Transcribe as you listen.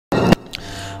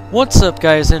What's up,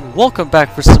 guys, and welcome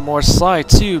back for some more Sly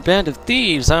 2 Band of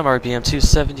Thieves. I'm RBM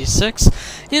 276.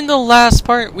 In the last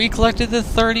part, we collected the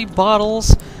 30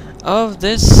 bottles of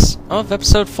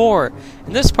episode 4.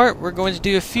 In this part, we're going to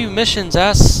do a few missions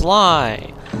as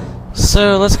Sly.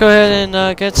 So let's go ahead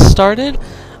and get started.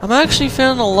 I'm actually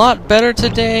feeling a lot better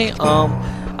today.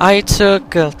 I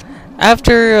took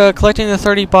after collecting the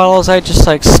 30 bottles, I just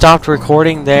stopped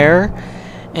recording there,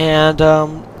 and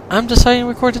I'm deciding to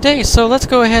record today, so let's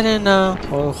go ahead and,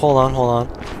 oh, hold on.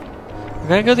 We're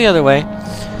gonna go the other way.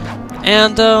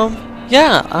 And,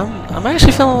 yeah, I'm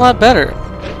actually feeling a lot better.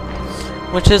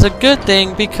 Which is a good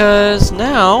thing, because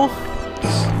now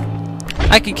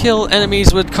I can kill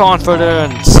enemies with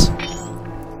confidence.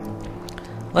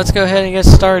 Let's go ahead and get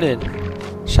started,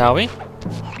 shall we?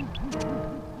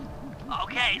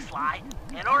 Okay, Sly.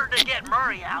 In order to get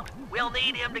Murray out, we'll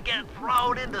need him to get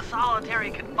thrown into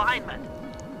solitary confinement.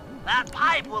 That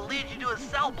pipe will lead you to his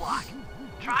cell block.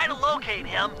 Try to locate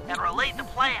him and relate the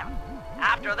plan.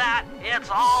 After that, it's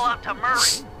all up to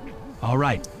Murray.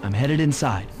 Alright, I'm headed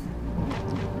inside.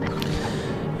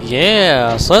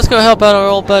 Yeah, so let's go help out our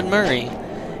old bud Murray.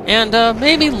 And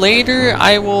maybe later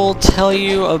I will tell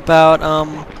you about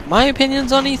my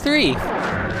opinions on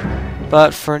E3.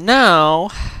 But for now,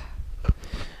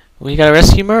 we gotta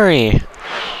rescue Murray.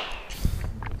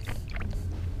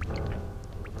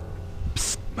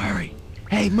 Murray!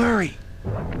 Hey, Murray!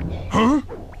 Huh?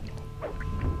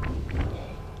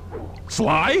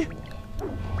 Sly?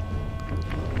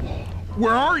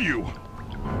 Where are you?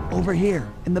 Over here,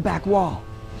 in the back wall.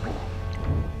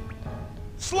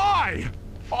 Sly!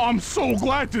 I'm so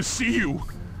glad to see you.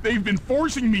 They've been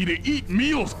forcing me to eat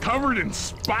meals covered in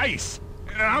spice,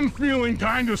 and I'm feeling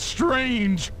kinda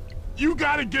strange. You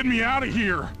gotta get me out of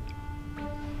here.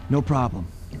 No problem.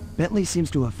 Bentley seems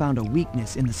to have found a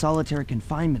weakness in the solitary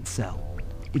confinement cell.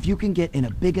 If you can get in a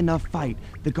big enough fight,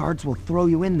 the guards will throw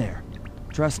you in there.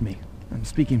 Trust me, I'm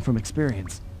speaking from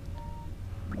experience.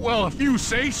 Well, if you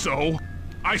say so,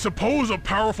 I suppose a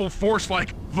powerful force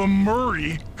like the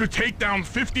Murray could take down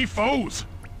 50 foes.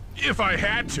 If I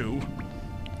had to.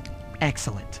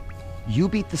 Excellent. You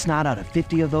beat the snot out of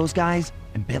 50 of those guys,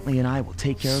 and Bentley and I will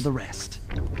take care of the rest.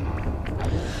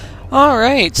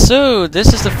 Alright, so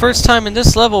this is the first time in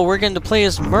this level we're going to play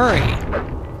as Murray.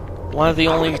 One of the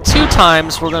only 2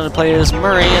 times we're going to play as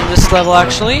Murray in this level,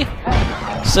 actually.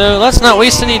 So let's not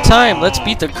waste any time. Let's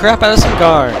beat the crap out of some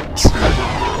guards.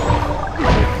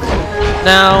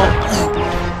 Now,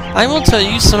 I will tell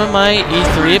you some of my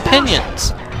E3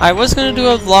 opinions. I was going to do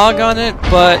a vlog on it,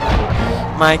 but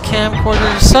my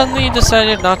camcorder suddenly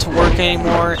decided not to work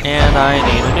anymore, and I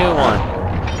need a new one.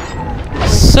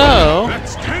 So...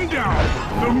 That's 10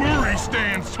 down! The Murray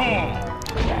stands tall!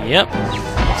 Yep.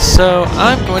 So,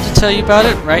 I'm going to tell you about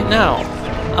it right now.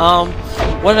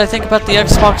 What did I think about the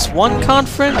Xbox One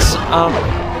conference?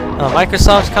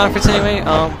 Microsoft conference anyway.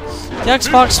 The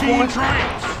Xbox One...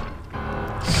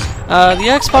 the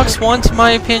Xbox One, to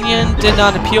my opinion, did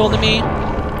not appeal to me.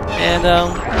 And,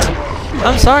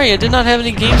 I'm sorry, it did not have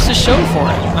any games to show for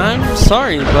it. I'm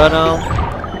sorry, but,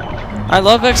 I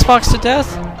love Xbox to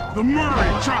death. The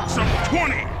Murray chalks up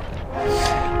 20!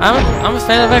 I'm a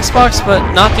fan of Xbox,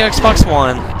 but not the Xbox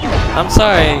One. I'm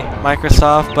sorry,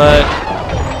 Microsoft, but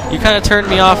you kind of turned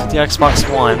me off with the Xbox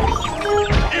One.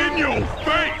 In your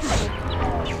face!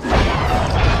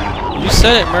 You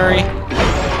said it, Murray.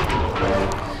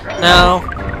 Now,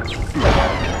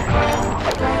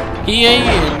 EA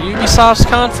and Ubisoft's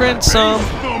conference, The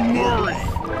Murray!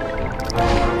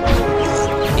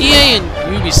 EA and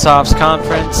Ubisoft's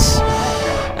conference,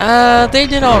 they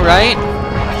did alright,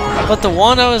 but the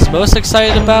one I was most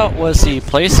excited about was the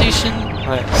PlayStation,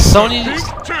 Sony's...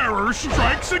 Big terror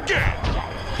strikes again!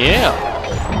 Yeah.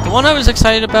 The one I was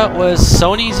excited about was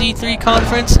Sony's E3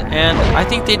 conference, and I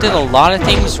think they did a lot of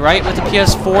things right with the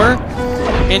PS4,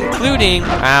 including...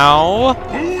 Ow!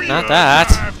 Not that.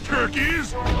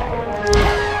 Turkeys.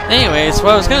 Anyways,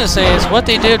 what I was gonna say is what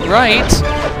they did right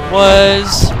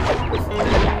was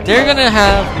they're gonna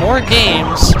have more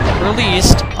games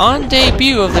released on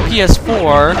debut of the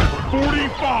PS4.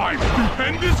 45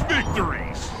 stupendous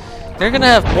victories. They're gonna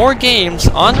have more games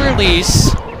on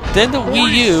release than the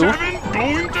Wii U. 47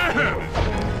 going to heaven.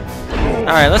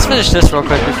 Alright, let's finish this real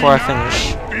quick before I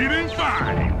finish. Feeding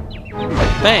fine.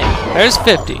 Bang! There's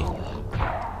 50.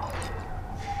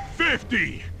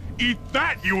 50. Eat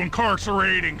that, you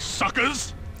incarcerating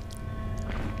suckers.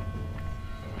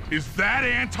 Is that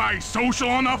antisocial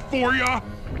enough for ya?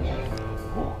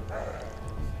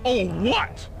 Oh,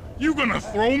 what? You gonna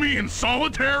throw me in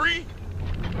solitary?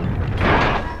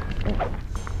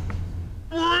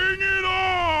 Bring it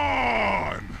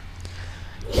on!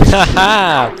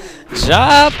 Haha!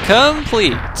 Job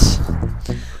complete!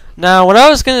 Now, what I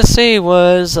was gonna say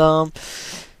was,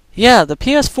 yeah, the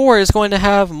PS4 is going to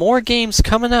have more games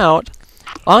coming out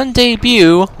on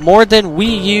debut, more than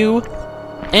Wii U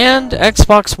and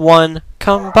Xbox One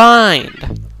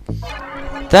combined.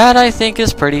 That, I think,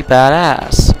 is pretty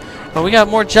badass. But we got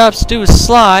more jobs to do with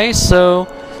Sly, so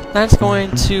that's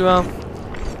going to, yeah,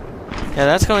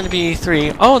 that's going to be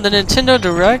E3. Oh, the Nintendo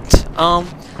Direct,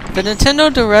 the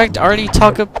Nintendo Direct already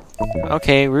talked about...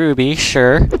 Okay, Ruby,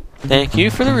 sure. Thank you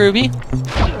for the Ruby.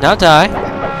 Now die.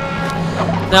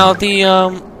 Now, the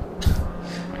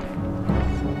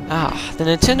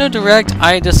Nintendo Direct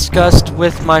I discussed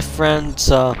with my friends,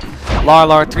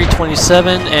 Larlar327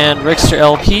 and Rickster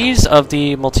LPs of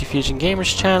the Multifusion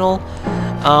Gamers channel.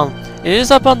 It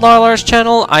is up on Larlar's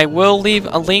channel. I will leave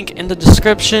a link in the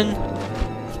description.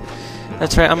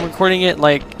 That's right, I'm recording it,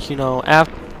 like, you know,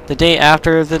 the day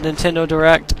after the Nintendo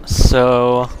Direct,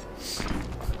 so...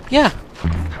 yeah.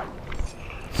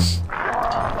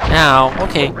 Now,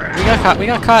 okay, we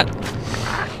got caught.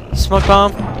 Smoke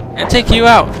bomb, and take you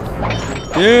out.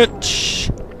 Bitch!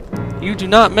 You do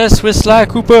not mess with Sly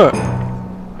Cooper!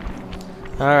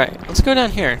 Alright, let's go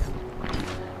down here.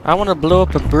 I want to blow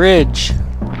up a bridge.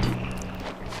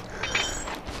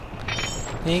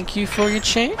 Thank you for your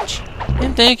change.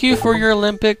 And thank you for your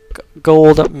Olympic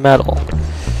gold medal.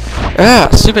 Ah,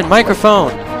 stupid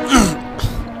microphone!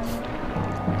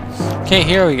 Okay,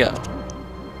 here we go.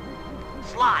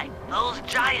 Sly, those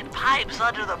giant pipes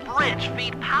under the bridge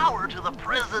feed power to the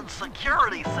prison's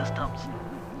security systems.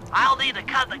 I'll need to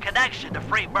cut the connection to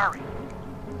free Murray.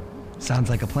 Sounds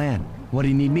like a plan. What do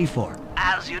you need me for?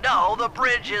 As you know, the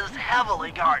bridge is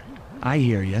heavily guarded. I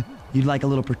hear you. You'd like a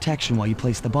little protection while you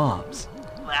place the bombs.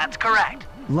 That's correct.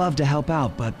 Love to help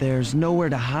out, but there's nowhere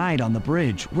to hide on the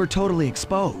bridge. We're totally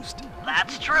exposed.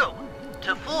 That's true.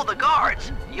 To fool the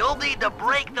guards, you'll need to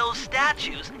break those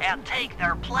statues and take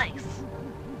their place.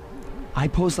 I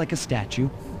pose like a statue,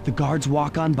 the guards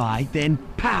walk on by, then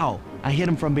pow! I hit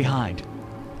them from behind.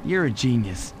 You're a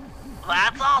genius.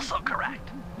 That's also correct.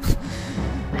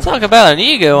 Talk about an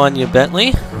ego on you,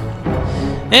 Bentley.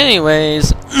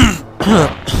 Anyways...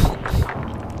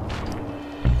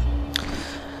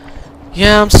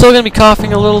 yeah, I'm still gonna be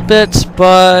coughing a little bit,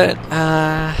 but,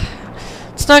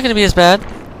 it's not gonna be as bad.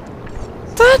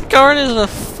 That guard is a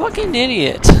fucking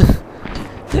idiot.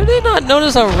 Did they not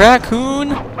notice a raccoon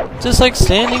just like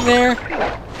standing there?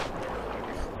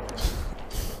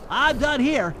 I'm done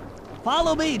here.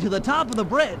 Follow me to the top of the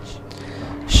bridge.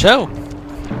 Show.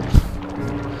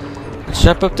 Let's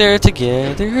jump up there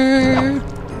together.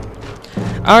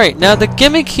 Alright, now the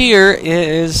gimmick here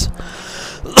is...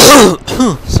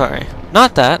 sorry,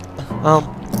 not that.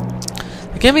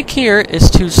 The gimmick here is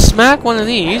to smack one of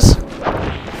these.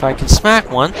 If I can smack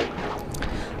one.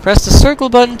 Press the circle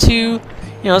button to, you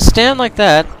know, stand like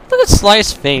that. Look at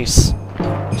Sly's face.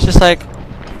 It's just like...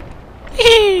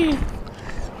 hee.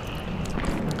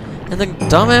 And the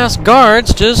dumbass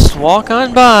guards just walk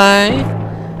on by,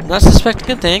 not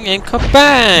suspecting a thing, and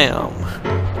kabam!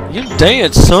 You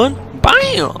dead, son!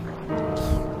 Bam!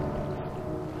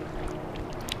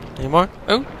 Any more?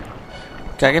 Oh!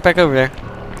 Gotta get back over there.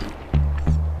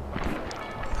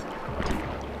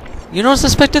 You don't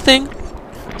suspect a thing.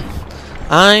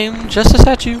 I'm just a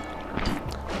statue.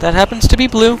 That happens to be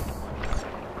blue.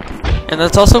 And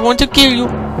that's also going to kill you.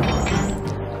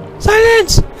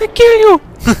 Silence! I kill you!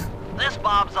 This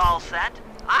bomb's all set.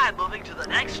 I'm moving to the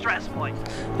next stress point.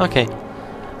 Okay.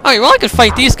 Alright, well I could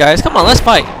fight these guys. Come on, let's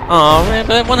fight. Oh man,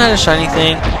 but one had a shiny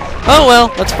thing. Oh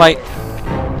well, let's fight.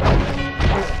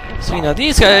 So you know,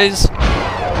 these guys...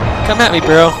 come at me,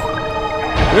 bro.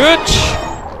 Bitch!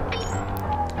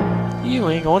 You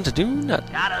ain't going to do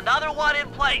nothing. Got another one in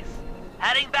place.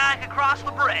 Heading back across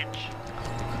the bridge.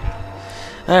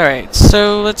 Alright,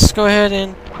 so let's go ahead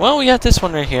and... well, we got this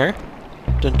one right here.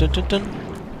 Dun dun dun dun.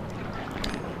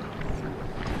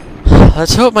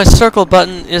 Let's hope my circle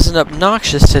button isn't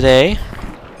obnoxious today,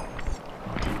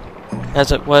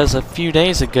 as it was a few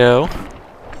days ago.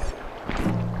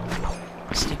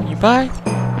 Sneaking you by.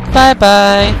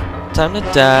 Bye-bye. Time to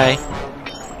die.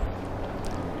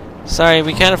 Sorry,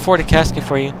 we can't afford a casket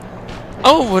for you.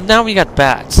 Oh, well, now we got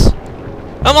bats.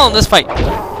 Come on, let's fight.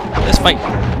 Let's fight.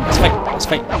 Let's fight. Let's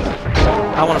fight.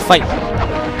 I want to fight.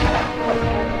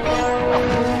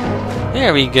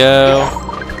 There we go.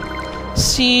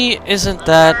 See, isn't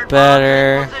that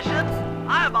better?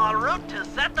 I'm en route to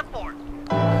set the fort.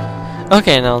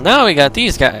 Okay, now we got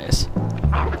these guys.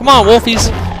 Come on,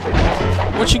 Wolfies.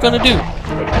 What you gonna do?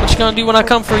 What you gonna do when I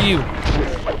come for you?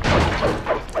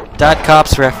 Dot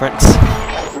Cops reference.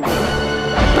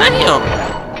 Bam!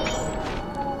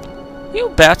 You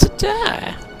about to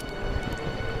die.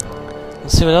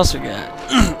 Let's see what else we got.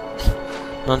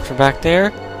 None from back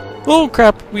there. Oh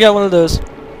crap, we got one of those.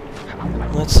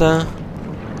 Let's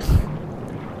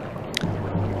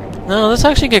no, let's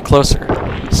actually get closer.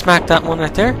 Smack that one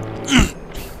right there.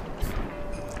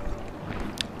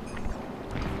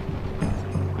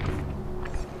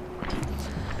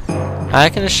 I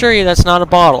can assure you that's not a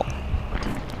bottle.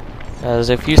 As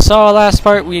if you saw last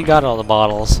part, we got all the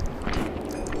bottles.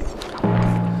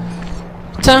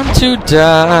 Time to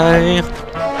die.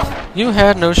 You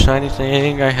had no shiny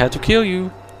thing, I had to kill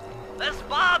you. This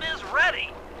bomb is ready.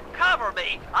 Cover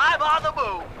me. I'm on the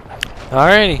move.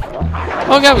 Alrighty.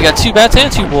 Oh god, we got 2 bats and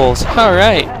 2 wolves.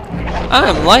 Alright.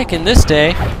 I'm liking this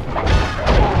day.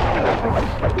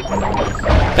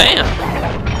 Bam!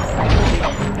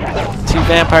 2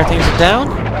 vampire things are down.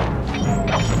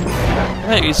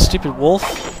 Alright, you stupid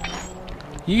wolf.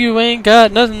 You ain't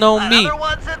got nothing on me. Another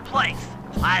one's in place.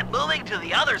 I'm moving to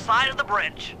the other side of the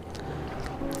bridge.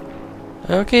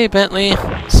 Okay, Bentley.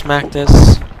 Smack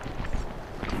this.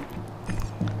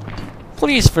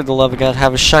 Please, for the love of God,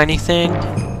 have a shiny thing.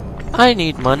 I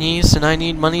need monies, and I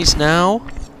need monies now.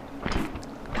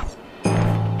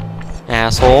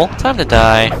 Asshole. Time to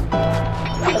die.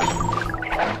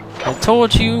 I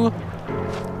told you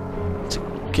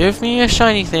to give me a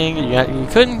shiny thing, and yet you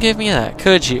couldn't give me that,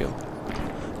 could you?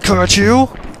 Could you?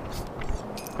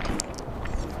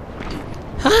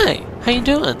 Hi, how you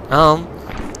doing?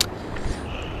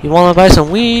 You wanna buy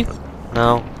some weed?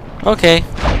 No. Okay.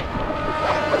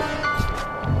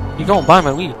 You gonna buy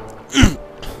my weed?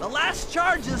 The last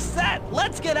charge is set.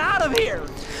 Let's get out of here.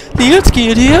 Let's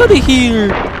get out of here!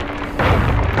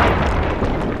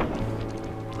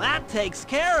 That takes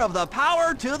care of the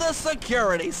power to the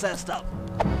security system.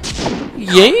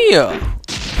 Yeah!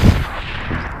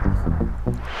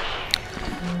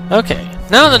 Okay,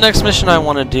 now the next mission I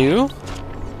want to do...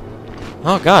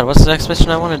 Oh god, what's the next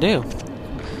mission I want to do?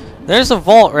 There's a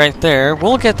vault right there.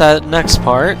 We'll get that next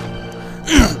part.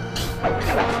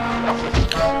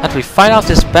 After we fight off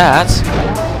this bat.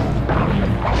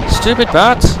 Stupid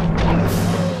bat!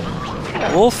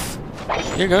 Wolf,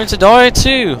 you're going to die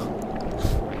too!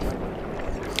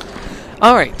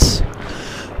 Alright.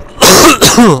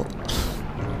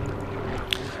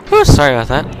 Oh, sorry about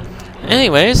that.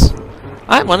 Anyways,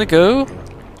 I want to go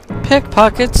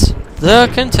pickpocket the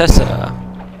Contessa.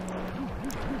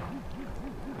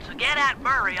 To get at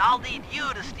Murray, I'll need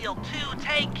you to steal 2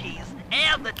 tank keys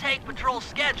and the tank patrol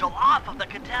schedule off of the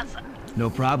Contessa. No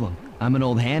problem. I'm an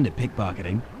old hand at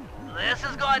pickpocketing. This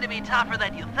is going to be tougher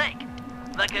than you think.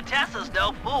 The Contessa's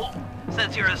no fool.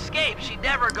 Since your escape, she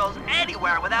never goes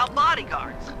anywhere without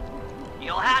bodyguards.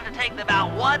 You'll have to take them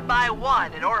out one by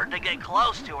one in order to get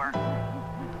close to her.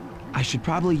 I should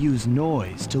probably use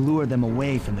noise to lure them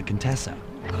away from the Contessa.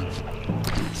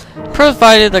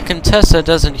 Provided the Contessa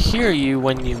doesn't hear you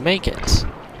when you make it.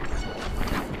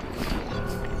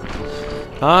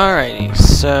 Alrighty,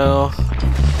 so...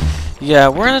 yeah,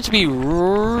 we're gonna have to be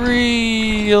really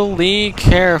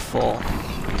careful.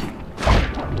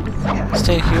 Let's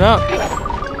take you out.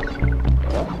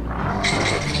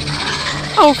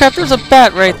 Oh crap, there's a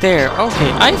bat right there.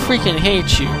 Okay, I freaking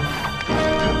hate you.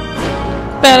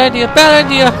 Bad idea, bad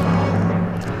idea!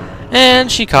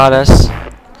 And she caught us.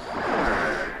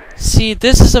 See,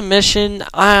 this is a mission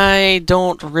I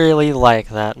don't really like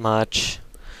that much.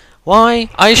 Why?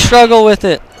 I struggle with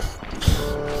it.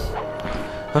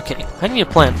 Okay, I need a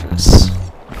plan for this.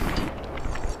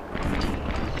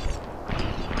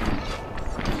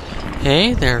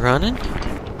 Okay, they're running.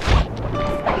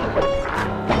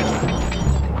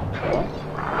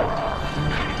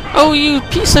 Oh, you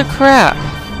piece of crap!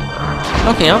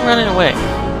 Okay, I'm running away.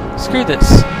 Screw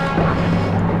this.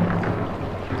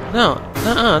 No,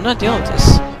 I'm not dealing with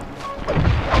this.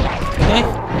 Okay?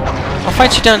 I'll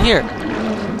fight you down here.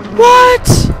 What?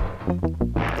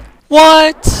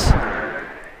 What?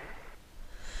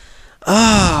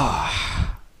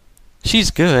 Ah, she's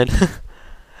good.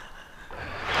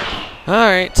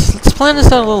 Alright, let's plan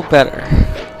this out a little better.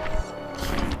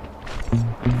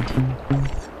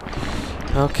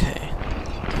 Okay.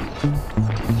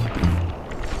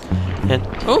 And,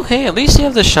 oh hey, at least you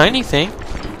have the shiny thing.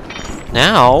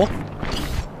 Now,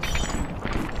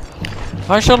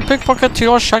 I shall pickpocket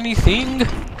your shiny thing.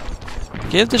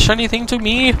 Give the shiny thing to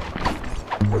me.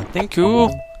 Thank you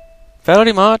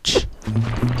very much.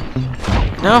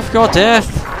 Now for your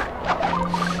death.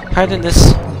 Hide in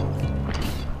this.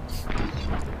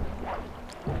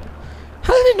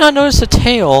 How did I not notice a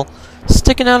tail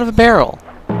sticking out of a barrel?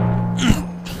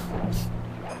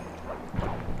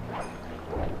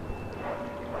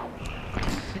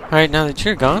 Alright, now that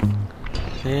you're gone,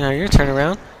 Now you're turn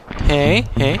around. Hey,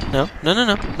 hey, no, no, no,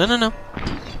 no, no, no, no.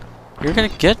 You're gonna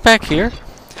get back here.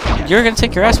 You're gonna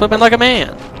take your ass whipping like a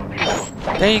man.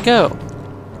 There you go.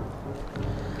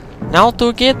 Now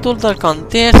to get to the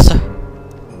contest.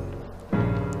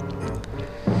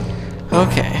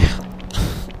 Okay.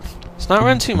 Let's not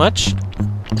run too much.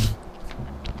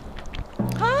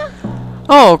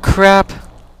 Oh crap.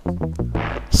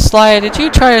 Sly, did you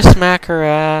try to smack her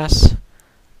ass?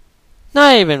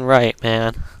 Not even right,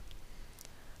 man.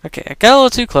 Okay, I got a little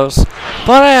too close,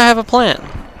 but I have a plan.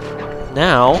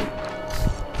 Now,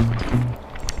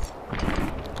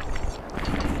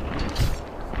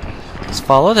 let's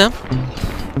follow them.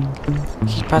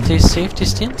 Keep at a safe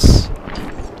distance.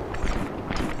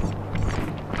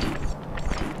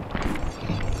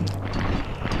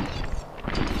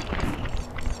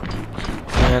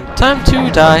 And time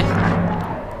to die.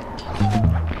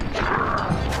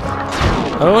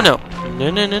 Oh no. No,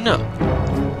 no, no, no.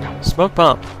 Smoke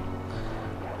bomb.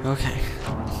 Okay.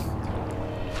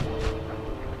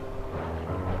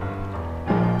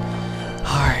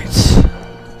 Alright.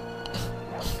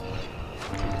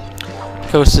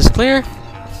 Coast is clear.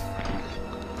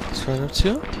 Let's run up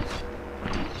to him.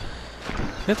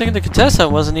 Good thing the Contessa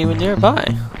wasn't even nearby.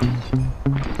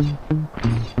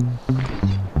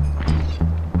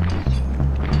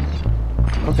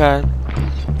 Oh god.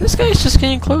 This guy's just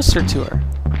getting closer to her.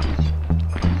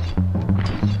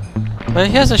 But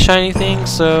he has a shiny thing,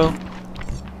 so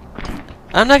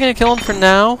I'm not gonna kill him for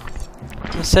now.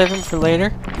 I'll save him for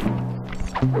later.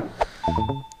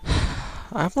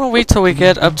 I'm gonna wait till we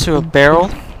get up to a barrel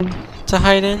to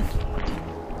hide in,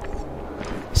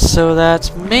 so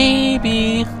that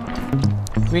maybe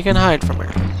we can hide from her.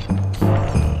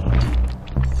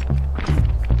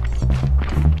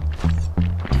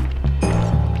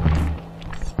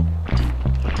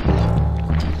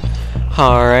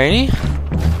 Alrighty.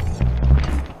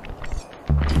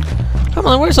 Come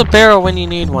on, where's a barrel when you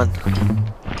need one?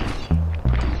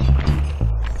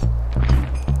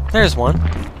 There's one.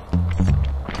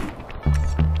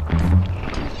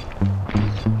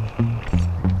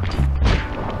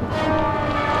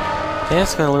 Okay,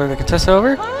 that's gonna lure the Contessa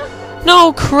over.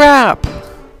 No crap!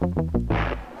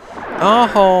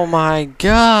 Oh my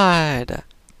god!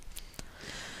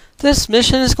 This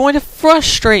mission is going to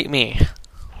frustrate me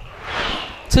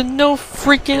to no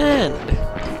freaking end.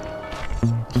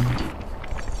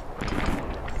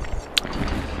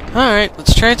 Alright,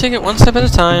 let's try and take it one step at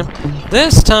a time.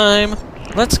 This time,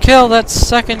 let's kill that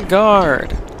second guard.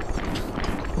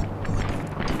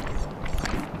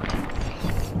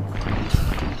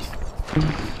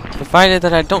 Provided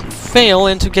that I don't fail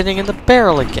into getting in the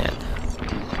barrel again.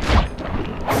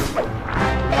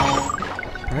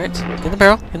 Alright, in the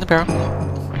barrel, in the barrel.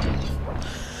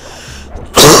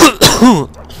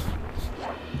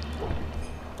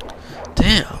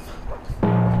 Damn.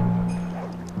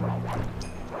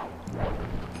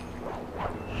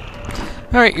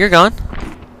 Alright, you're gone.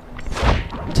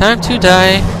 Time to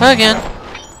die again.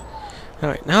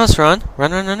 Alright, now let's run.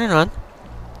 Run, run, run, run, run.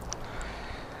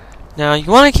 Now, you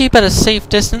want to keep at a safe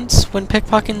distance when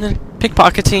pickpocketing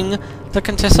the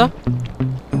Contessa.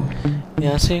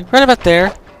 Yeah, see, right about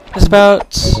there. It's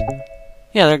about...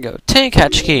 Yeah, there we go. Tank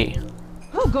hatch key.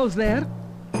 Who goes there?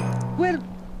 Where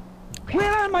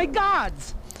are my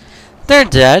gods? They're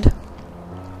dead.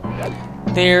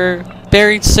 They're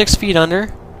buried 6 feet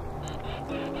under.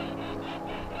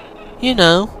 You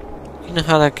know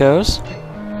how that goes.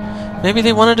 Maybe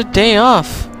they wanted a day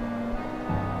off.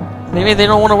 Maybe they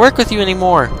don't want to work with you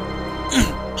anymore.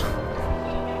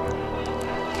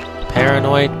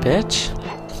 Paranoid bitch.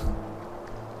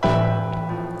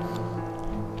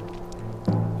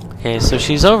 Okay, so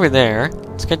she's over there.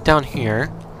 Let's get down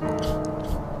here.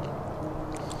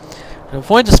 And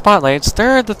avoid the spotlights.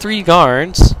 There are the 3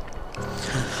 guards.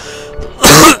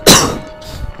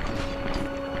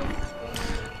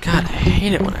 God, I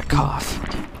hate it when I cough.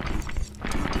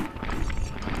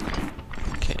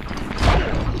 Okay.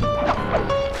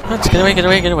 Let's get away, get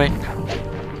away, get away.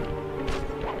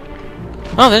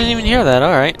 Oh, they didn't even hear that.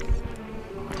 Alright.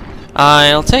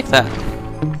 I'll take that.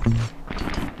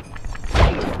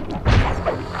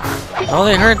 Oh,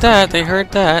 they heard that. They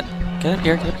heard that. Get up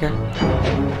here, get up here.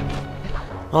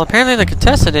 Well, apparently the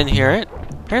Contessa didn't hear it.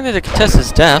 Apparently the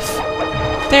Contessa's deaf.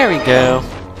 There we go.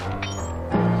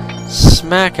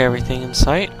 Smack everything in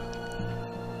sight.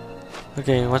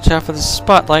 Okay, watch out for the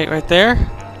spotlight right there.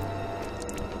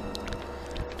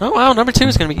 Oh wow, number 2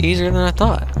 is gonna be easier than I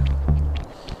thought.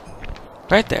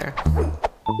 Right there.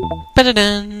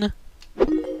 Ba-da-dun!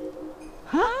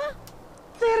 Huh?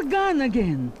 They're gone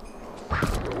again.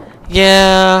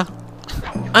 Yeah.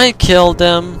 I killed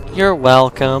them. You're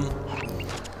welcome.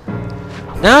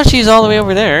 Now she's all the way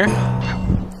over there.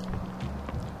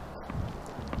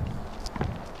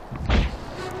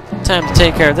 Time to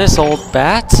take care of this old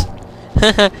bat.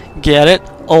 Get it?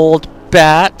 Old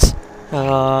bat.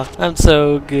 I'm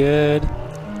so good.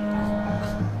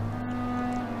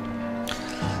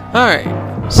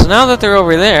 Alright, so now that they're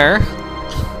over there,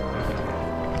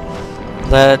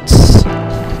 let's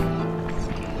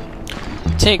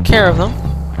take care of them.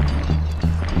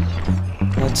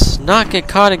 Let's not get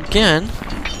caught again.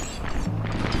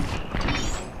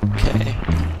 Okay.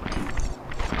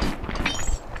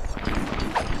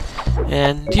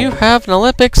 And you have an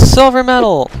Olympic silver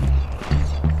medal.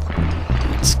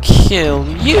 Let's kill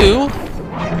you.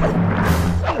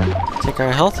 Take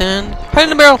our health and hide in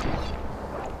the barrel.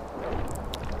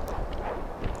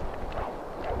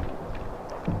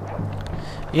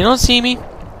 You don't see me.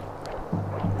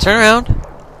 Turn around.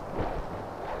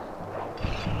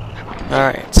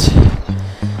 Alright.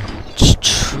 Just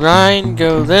try and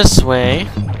go this way.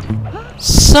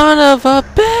 Son of a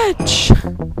bitch!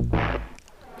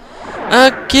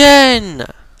 Again!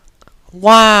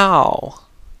 Wow.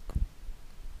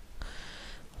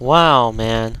 Wow,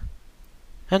 man.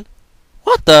 And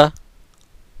what the?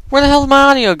 Where the hell did my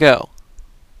audio go?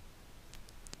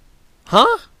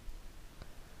 Huh?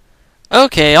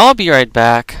 Okay, I'll be right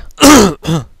back.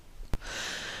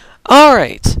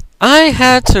 Alright, I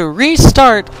had to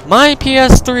restart my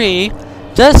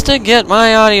PS3 just to get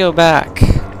my audio back.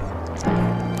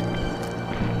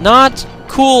 Not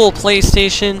cool,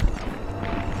 PlayStation.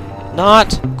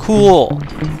 Not cool.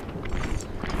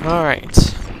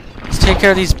 Alright, let's take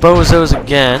care of these bozos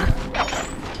again.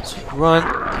 Let's run.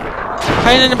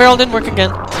 Hiding in the barrel didn't work again.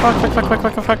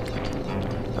 Fuck.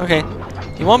 Okay,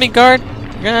 you want me, guard?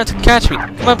 You're gonna have to catch me.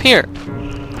 Come up here.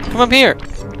 Come up here.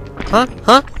 Huh?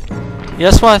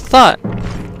 Yes, what I thought.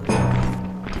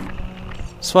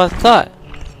 That's what I thought.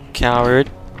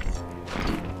 Coward.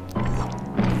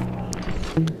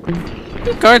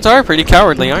 You guards are pretty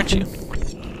cowardly, aren't you?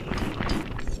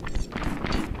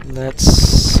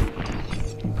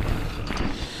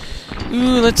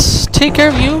 Let's take care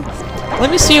of you.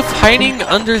 Let me see if hiding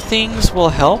under things will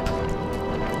help.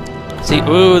 See,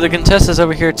 ooh, the Contessa's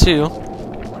over here too.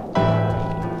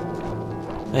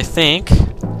 I think.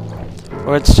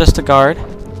 Or it's just a guard.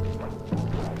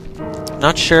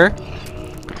 Not sure.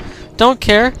 Don't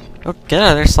care. Oh, get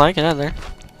out of there, Sly. Get out of there.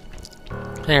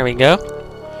 There we go.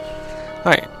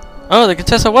 Alright. Oh, the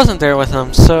Contessa wasn't there with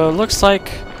him, so it looks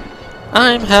like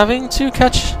I'm having to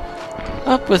catch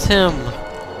up with him.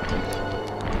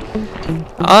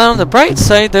 On the bright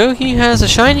side, though, he has a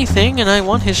shiny thing, and I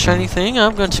want his shiny thing.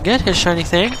 I'm going to get his shiny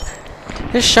thing.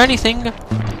 His shiny thing...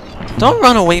 Don't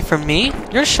run away from me!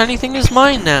 Your shiny thing is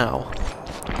mine now!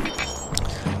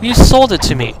 You sold it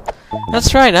to me.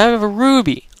 That's right, I have a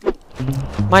ruby.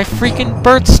 My freaking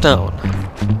birthstone.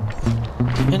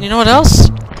 And you know what else?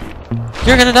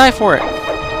 You're gonna die for it.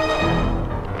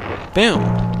 Boom.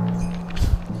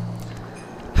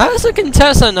 How does the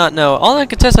Contessa not know? All the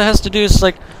Contessa has to do is,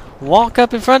 like, walk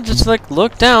up in front, just, like,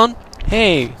 look down.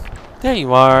 Hey, there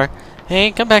you are.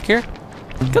 Hey, come back here.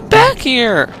 Come back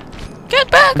here! Get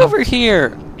back over here,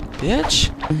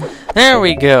 bitch. There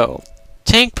we go.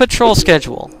 Tank patrol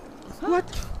schedule. What?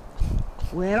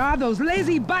 Where are those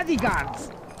lazy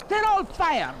bodyguards? They're all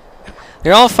fired.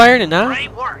 They're all fired and now?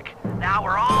 Great work. Now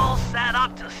we're all set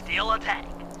up to steal a tank.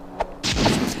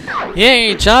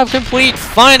 Yay, job complete,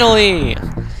 finally!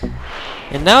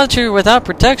 And now that you're without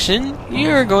protection,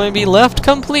 you're going to be left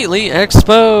completely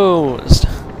exposed.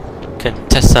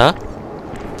 Contessa.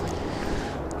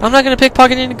 I'm not going to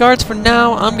pickpocket any guards for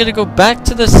now. I'm going to go back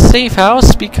to the safe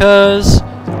house because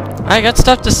I got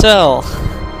stuff to sell.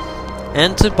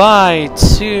 And to buy,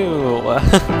 too.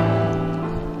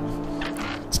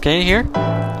 Let's get in here.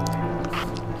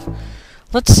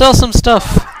 Let's sell some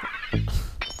stuff.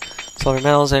 Silver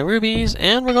medals and rubies.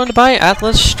 And we're going to buy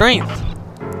Atlas Strength.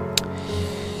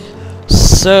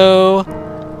 So,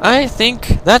 I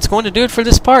think that's going to do it for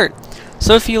this part.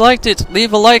 So if you liked it,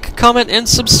 leave a like, comment, and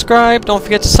subscribe. Don't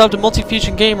forget to sub to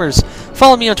Multifusion Gamers.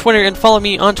 Follow me on Twitter and follow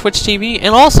me on Twitch TV.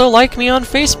 And also like me on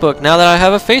Facebook, now that I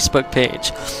have a Facebook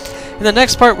page. In the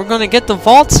next part, we're going to get the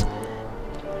vault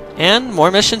and more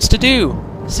missions to do.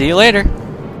 See you later.